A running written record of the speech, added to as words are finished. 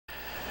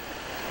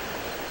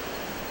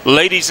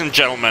Ladies and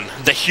gentlemen,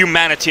 the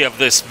humanity of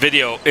this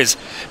video is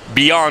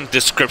beyond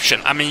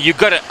description. I mean, you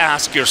gotta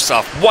ask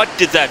yourself, what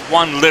did that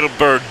one little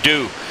bird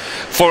do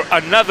for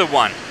another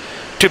one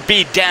to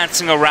be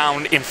dancing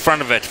around in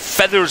front of it,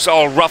 feathers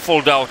all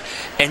ruffled out,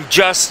 and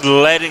just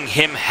letting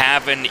him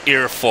have an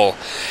earful?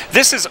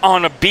 This is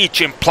on a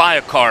beach in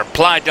Playa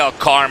del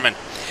Carmen.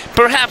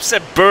 Perhaps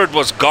that bird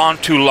was gone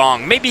too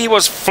long. Maybe he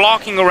was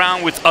flocking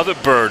around with other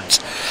birds.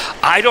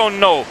 I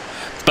don't know.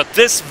 But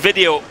this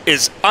video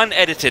is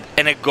unedited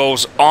and it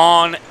goes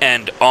on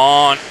and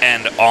on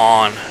and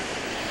on.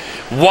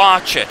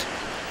 Watch it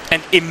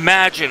and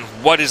imagine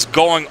what is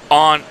going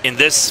on in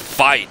this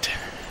fight.